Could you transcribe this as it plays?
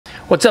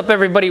What's up,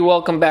 everybody?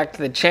 Welcome back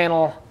to the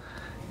channel.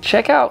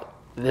 Check out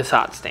this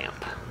hot stamp.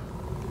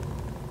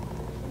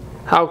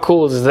 How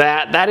cool is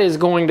that? That is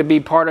going to be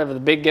part of the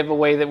big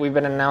giveaway that we've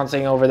been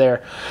announcing over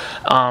there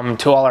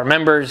to all our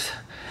members.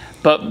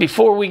 But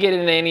before we get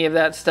into any of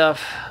that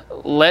stuff,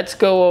 let's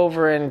go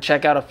over and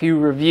check out a few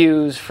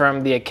reviews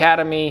from the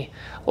Academy.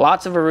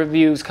 Lots of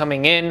reviews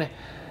coming in.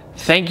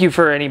 Thank you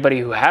for anybody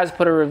who has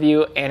put a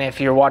review, and if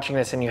you're watching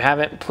this and you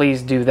haven't,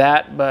 please do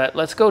that. But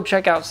let's go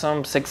check out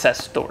some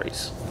success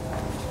stories.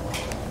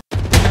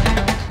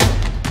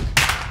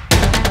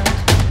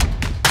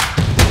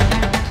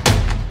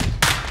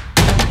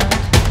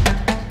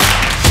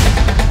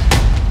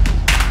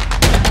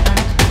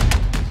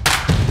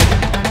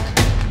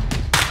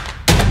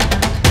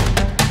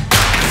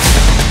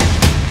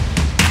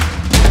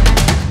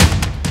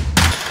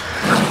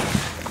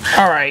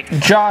 All right,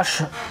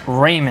 Josh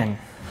Raymond.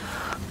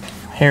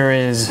 Here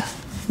is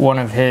one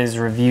of his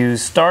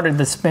reviews. Started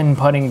the spin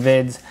putting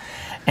vids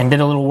and did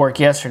a little work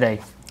yesterday.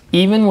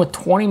 Even with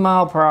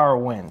 20-mile-per-hour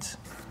winds,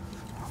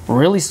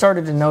 really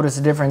started to notice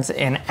a difference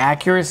in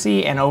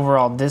accuracy and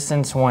overall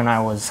distance when I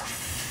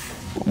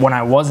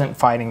wasn't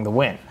fighting the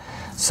wind.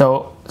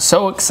 So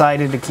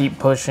excited to keep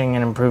pushing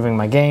and improving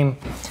my game.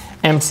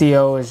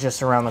 MCO is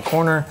just around the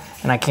corner,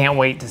 and I can't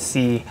wait to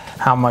see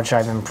how much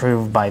I've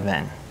improved by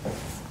then.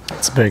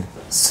 It's big.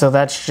 So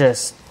that's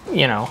just,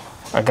 you know,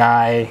 a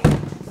guy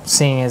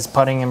seeing his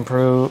putting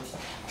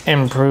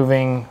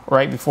improving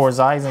right before his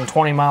eyes and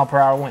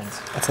 20-mile-per-hour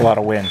winds. That's a lot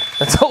of wind.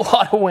 That's a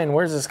lot of wind.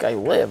 Where's this guy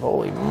live?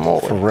 Holy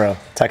moly. For real.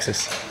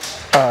 Texas.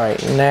 All right,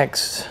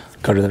 next.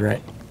 Go to the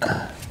right.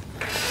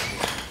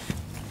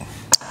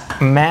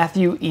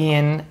 Matthew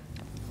Ian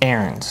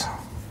Aarons.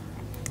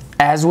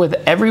 As with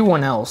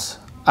everyone else,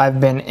 I've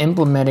been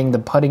implementing the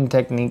putting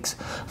techniques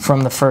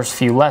from the first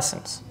few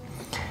lessons.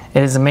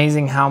 It is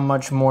amazing how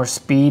much more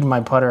speed my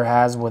putter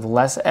has with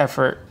less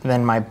effort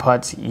than my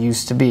putts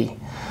used to be.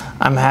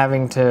 I'm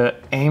having to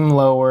aim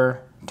lower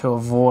to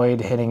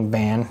avoid hitting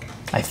ban.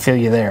 I feel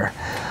you there.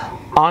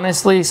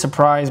 Honestly,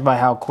 surprised by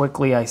how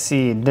quickly I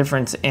see a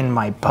difference in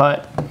my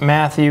putt.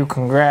 Matthew,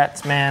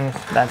 congrats, man.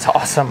 That's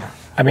awesome.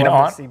 I mean,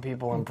 love to see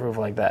people improve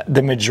like that.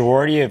 The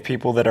majority of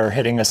people that are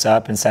hitting us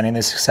up and sending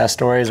these success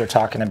stories are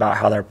talking about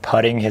how their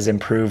putting has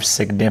improved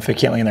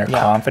significantly in their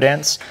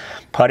confidence,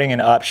 putting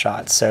and up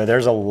shots. So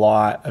there's a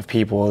lot of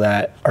people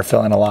that are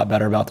feeling a lot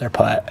better about their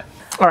putt.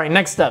 All right,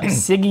 next up,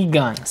 Siggy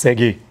Gunn.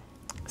 Siggy.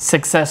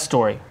 Success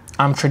story.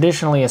 I'm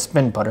traditionally a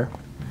spin putter,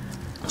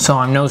 so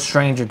I'm no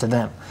stranger to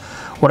them.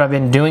 What I've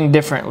been doing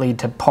differently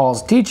to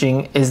Paul's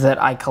teaching is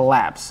that I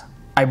collapse,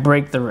 I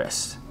break the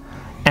wrist,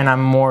 and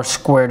I'm more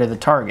square to the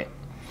target.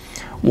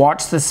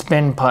 Watched the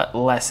spin putt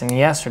lesson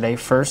yesterday,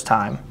 first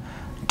time.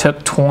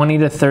 Took 20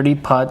 to 30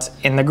 putts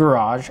in the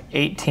garage,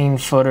 18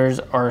 footers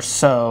or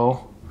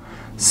so,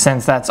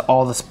 since that's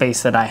all the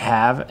space that I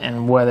have,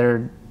 and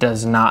weather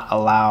does not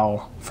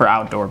allow for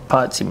outdoor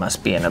putts. You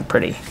must be in a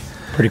pretty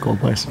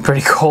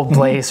cold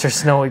place or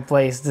snowy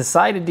place.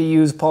 Decided to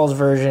use Paul's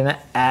version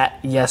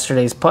at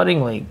yesterday's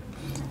putting league.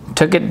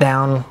 Took it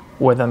down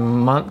with a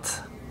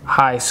month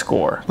high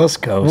score. Let's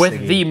go, with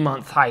Siggy. The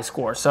month high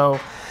score.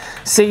 So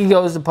Siggy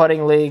goes to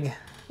putting league,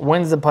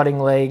 wins the putting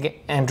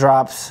league, and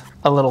drops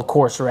a little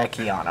course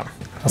recce on him.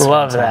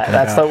 Love that.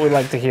 That's what we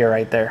like to hear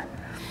right there.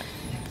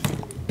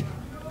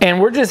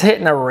 And we're just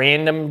hitting a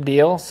random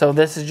deal. So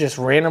this is just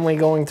randomly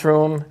going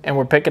through them, and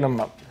we're picking them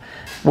up.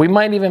 We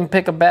might even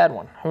pick a bad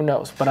one. Who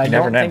knows? But I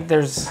don't think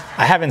there's...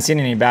 I haven't seen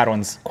any bad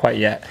ones quite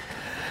yet.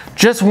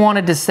 Just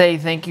wanted to say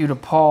thank you to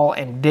Paul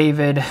and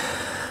David.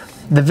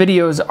 The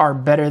videos are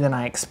better than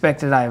I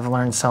expected. I've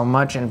learned so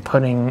much in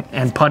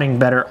putting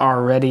better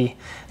already.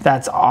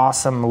 That's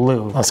awesome,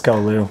 Lou. Let's go,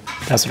 Lou.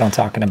 That's what I'm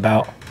talking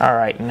about. All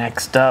right,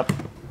 next up.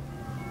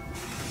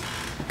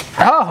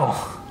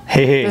 Oh,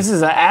 hey. This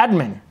is an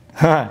admin.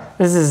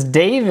 This is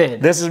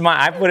David. This is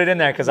I put it in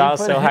there because I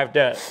was so hyped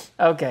up.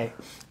 Okay.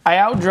 I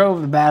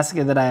outdrove the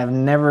basket that I have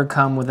never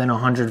come within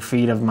 100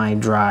 feet of my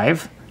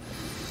drive,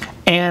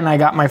 and I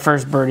got my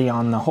first birdie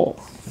on the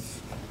hole.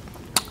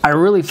 I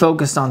really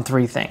focused on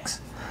three things: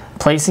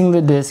 placing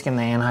the disc in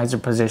the anhyzer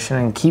position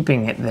and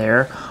keeping it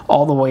there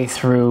all the way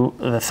through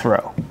the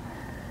throw.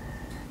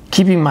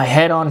 Keeping my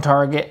head on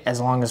target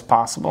as long as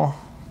possible.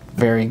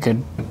 Very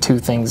good two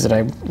things that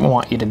I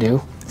want you to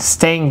do.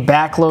 Staying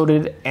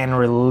backloaded and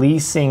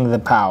releasing the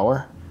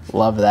power.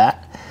 Love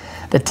that.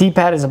 The tee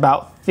pad is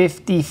about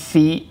 50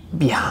 feet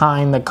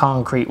behind the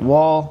concrete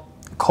wall.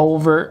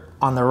 Culvert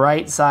on the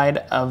right side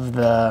of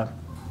the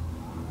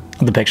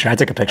picture. I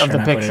took a picture. Of the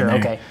picture,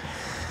 okay.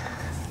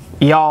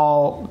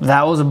 Y'all,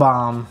 that was a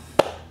bomb.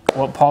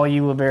 What Paul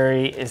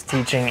Ulibarri is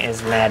teaching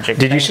is magic.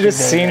 Dude, you should have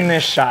seen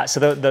this shot.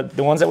 So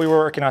the ones that we were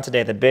working on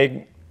today, the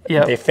big,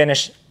 they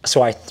finished.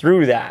 So I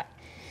threw that,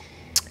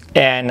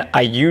 and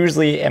I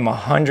usually am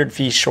 100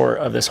 feet short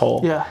of this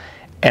hole. Yeah.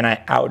 And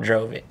I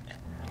outdrove it.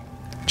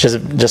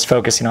 Just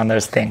focusing on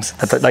those things.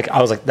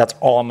 I was like, that's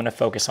all I'm going to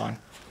focus on.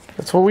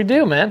 That's what we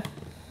do, man.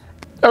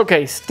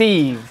 Okay,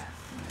 Steve.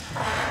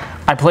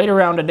 I played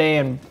around today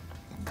and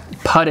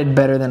putted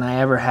better than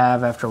I ever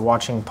have after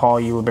watching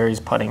Paul Ulibarri's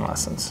putting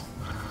lessons.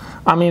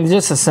 I mean,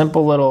 just a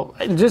simple little,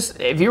 just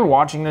if you're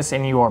watching this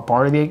and you are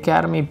part of the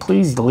Academy,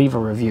 please leave a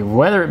review,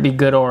 whether it be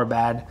good or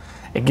bad.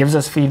 It gives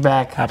us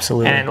feedback.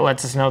 Absolutely. And it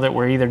lets us know that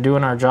we're either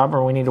doing our job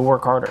or we need to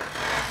work harder.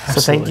 Absolutely.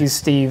 So thank you,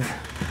 Steve.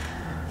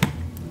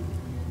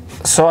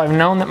 So I've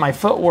known that my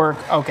footwork,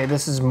 okay,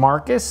 this is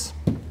Marcus.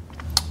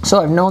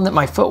 So I've known that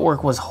my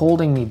footwork was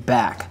holding me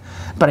back,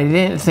 but I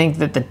didn't think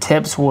that the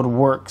tips would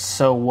work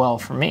so well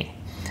for me.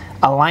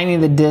 Aligning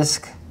the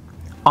disc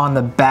on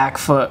the back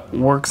foot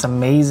works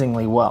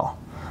amazingly well.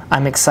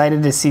 I'm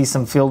excited to see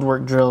some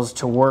fieldwork drills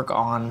to work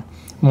on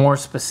more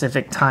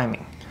specific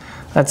timing.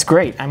 That's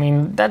great. I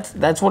mean,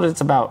 that's what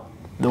it's about.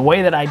 The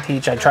way that I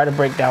teach, I try to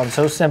break down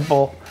so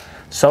simple,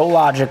 so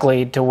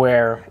logically to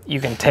where you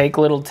can take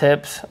little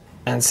tips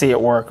and see it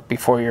work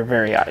before your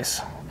very eyes.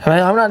 I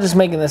mean, I'm not just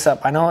making this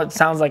up. I know it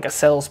sounds like a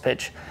sales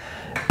pitch,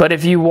 but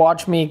if you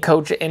watch me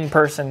coach in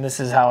person, this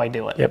is how I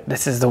do it. Yep.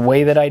 This is the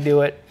way that I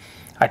do it.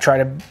 I try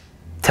to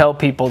tell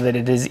people that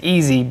it is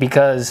easy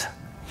because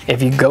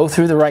if you go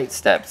through the right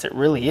steps, it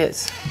really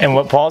is. And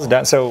what Paul's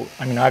done, so,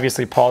 I mean,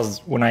 obviously Paul's,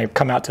 when I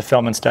come out to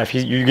film and stuff,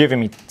 you're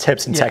giving me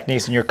tips and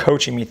techniques and you're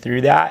coaching me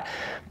through that.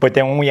 But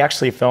then when we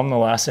actually film the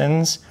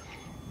lessons,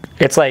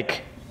 it's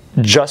like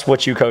just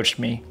what you coached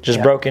me,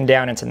 just broken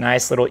down into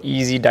nice little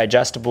easy,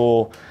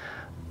 digestible,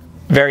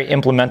 very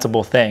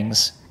implementable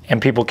things. And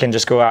people can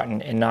just go out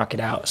and knock it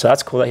out. So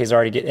that's cool that he's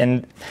already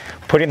and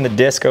putting the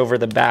disc over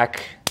the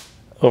back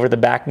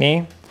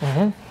knee.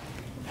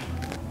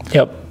 Mm-hmm.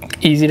 Yep.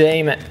 Easy to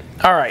aim it.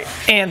 All right,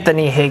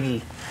 Anthony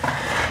Higgy.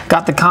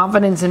 Got the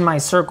confidence in my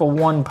Circle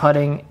 1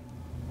 putting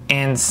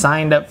and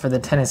signed up for the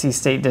Tennessee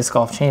State Disc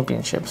Golf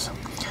Championships,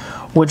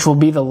 which will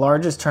be the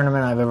largest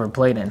tournament I've ever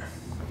played in.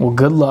 Well,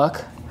 good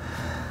luck.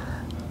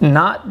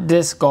 Not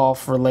disc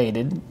golf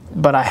related,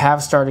 but I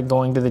have started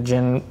going to the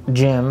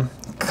gym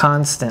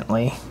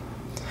constantly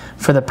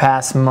for the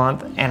past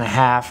month and a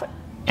half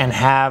and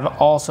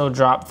have also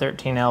dropped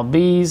 13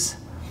 lbs,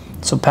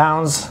 so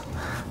pounds.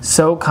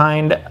 So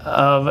kind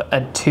of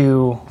a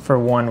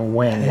 2-for-1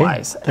 win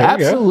wise.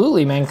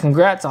 Absolutely, man.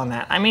 Congrats on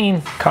that. I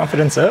mean,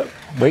 confidence up,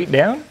 weight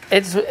down.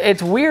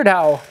 It's weird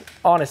how,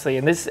 honestly,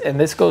 and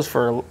this goes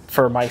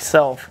for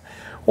myself.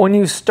 When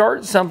you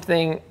start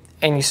something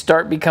and you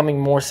start becoming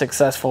more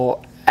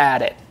successful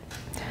at it,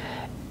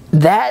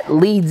 that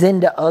leads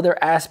into other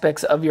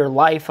aspects of your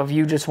life of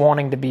you just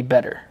wanting to be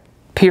better.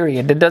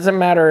 Period. It doesn't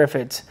matter if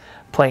it's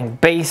playing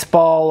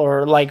baseball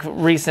or like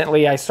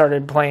recently I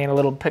started playing a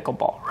little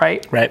pickleball,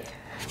 right? Right.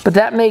 But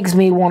that makes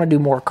me want to do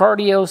more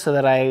cardio so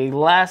that I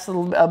last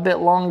a bit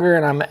longer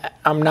and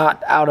I'm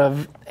not out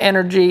of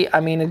energy.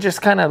 I mean, it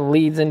just kind of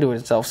leads into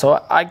itself.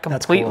 So I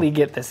completely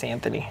get this,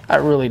 Anthony. I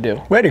really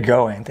do. Way to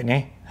go,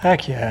 Anthony.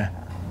 Heck yeah.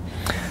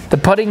 The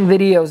putting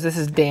videos, this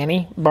is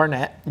Danny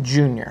Barnett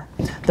Jr.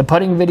 The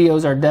putting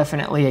videos are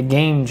definitely a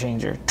game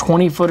changer.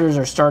 20-footers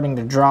are starting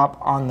to drop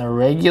on the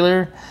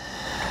regular.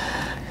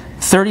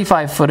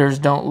 35-footers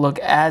don't look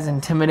as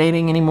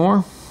intimidating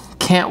anymore.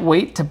 Can't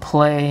wait to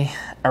play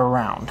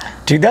around.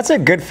 Dude, that's a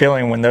good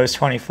feeling when those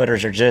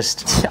 20-footers are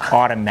just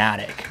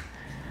automatic.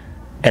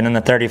 And then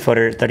the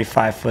 30-footer,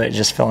 35-foot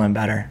just feeling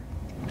better.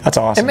 That's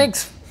awesome. It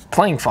makes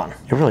playing fun.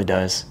 It really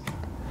does.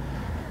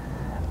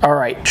 All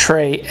right,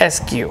 Trey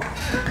Eskew.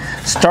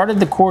 Started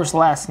the course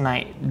last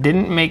night.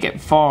 Didn't make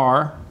it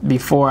far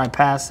before I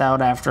passed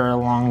out after a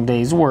long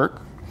day's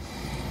work.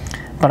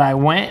 But I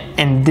went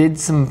and did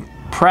some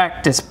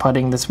practice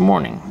putting this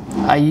morning.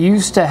 I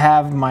used to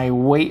have my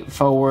weight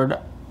forward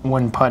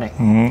when putting.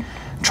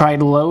 Mm-hmm.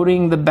 Tried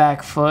loading the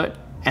back foot,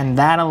 and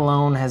that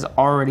alone has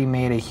already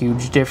made a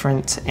huge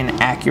difference in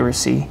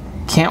accuracy.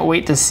 Can't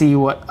wait to see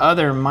what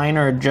other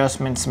minor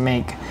adjustments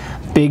make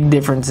big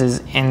differences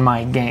in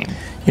my game.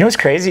 You know what's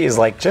crazy is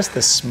like just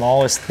the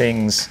smallest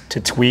things to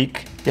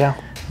tweak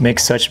make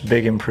such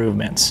big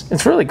improvements.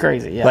 It's really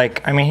crazy, yeah.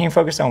 Like, I mean, he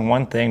focused on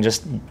one thing,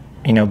 just,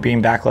 you know,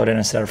 being backloaded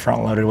instead of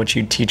front loaded, which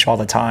you teach all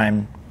the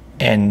time,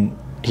 and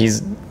he's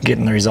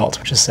getting the results,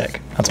 which is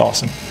sick. That's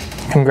awesome.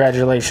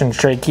 Congratulations,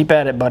 Trey. Keep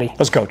at it, buddy.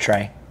 Let's go,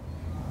 Trey.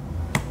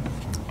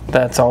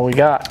 That's all we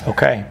got.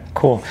 Okay,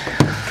 cool.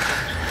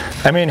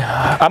 I mean,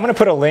 I'm going to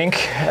put a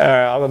link.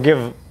 I'll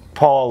give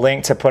Paul a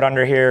link to put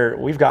under here.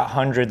 We've got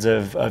hundreds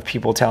of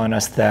people telling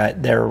us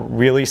that they're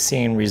really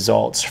seeing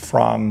results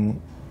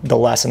from the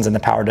lessons in the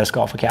Power Disc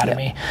Golf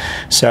Academy.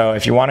 Yep. So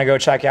if you want to go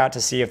check out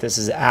to see if this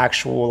is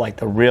actual, like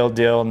the real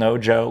deal, no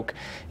joke,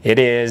 it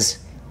is.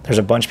 There's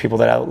a bunch of people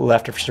that have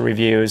left us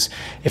reviews.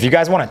 If you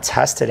guys want to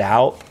test it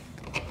out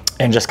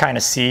and just kind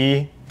of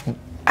see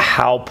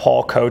how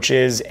Paul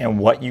coaches and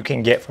what you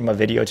can get from a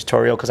video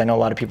tutorial, because I know a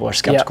lot of people are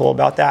skeptical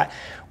about that,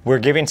 we're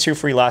giving 2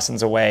 free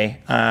lessons away,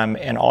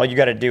 and all you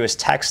got to do is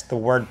text the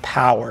word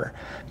POWER,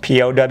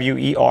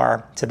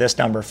 POWER, to this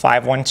number,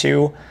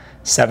 512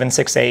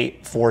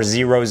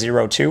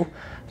 512-768-4002.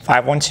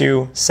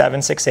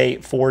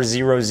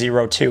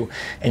 512-768-4002,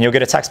 and you'll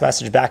get a text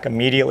message back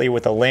immediately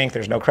with a link.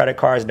 There's no credit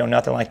cards, no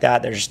nothing like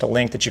that. There's just a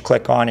link that you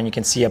click on, and you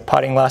can see a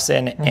putting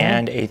lesson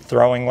and a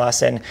throwing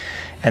lesson.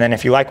 And then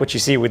if you like what you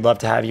see, we'd love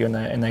to have you in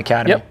the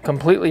academy. Yep,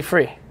 completely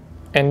free.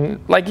 And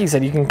like you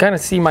said, you can kind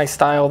of see my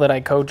style that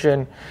I coach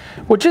in,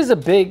 which is a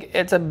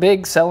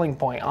big selling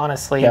point,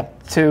 honestly,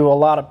 to a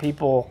lot of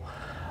people.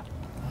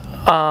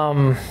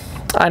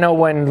 I know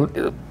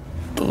when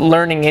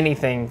learning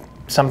anything,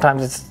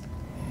 sometimes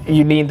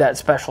you need that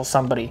special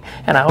somebody,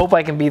 and I hope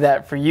I can be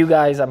that for you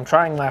guys. I'm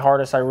trying my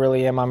hardest. I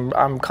really am.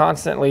 I'm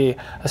constantly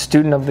a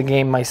student of the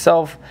game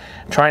myself,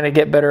 trying to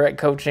get better at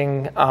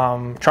coaching,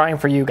 trying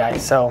for you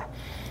guys. So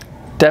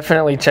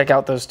definitely check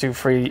out those 2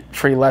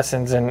 free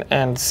lessons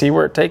and see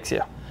where it takes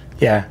you.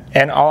 Yeah,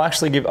 and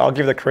I'll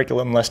give the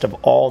curriculum list of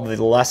all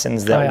the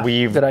lessons that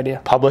we've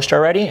published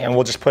already, and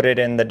we'll just put it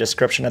in the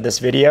description of this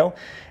video,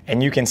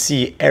 and you can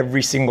see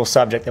every single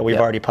subject that we've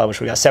already published.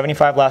 We got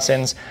 75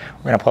 lessons.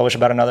 We're going to publish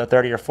about another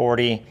 30 or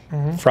 40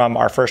 from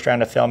our first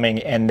round of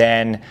filming, and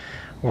then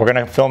we're going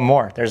to film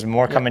more. There's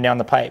more coming down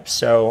the pipe.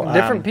 So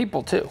different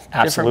people too.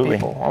 Absolutely.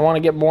 Different people. I want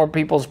to get more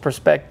people's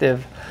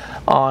perspective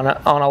on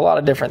a lot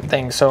of different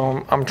things.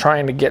 So I'm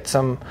trying to get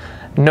some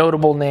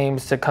notable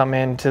names to come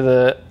into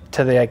the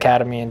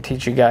academy and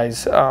teach you guys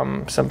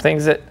some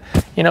things that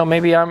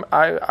maybe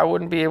I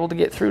wouldn't be able to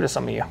get through to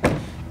some of you.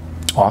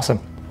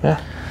 Awesome.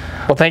 Yeah.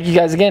 Well, thank you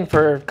guys again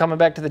for coming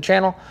back to the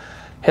channel.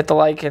 Hit the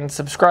like and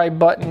subscribe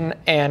button,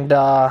 and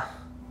we'll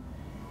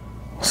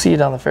see you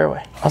down the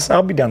fairway.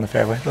 I'll be down the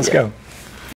fairway. Let's go.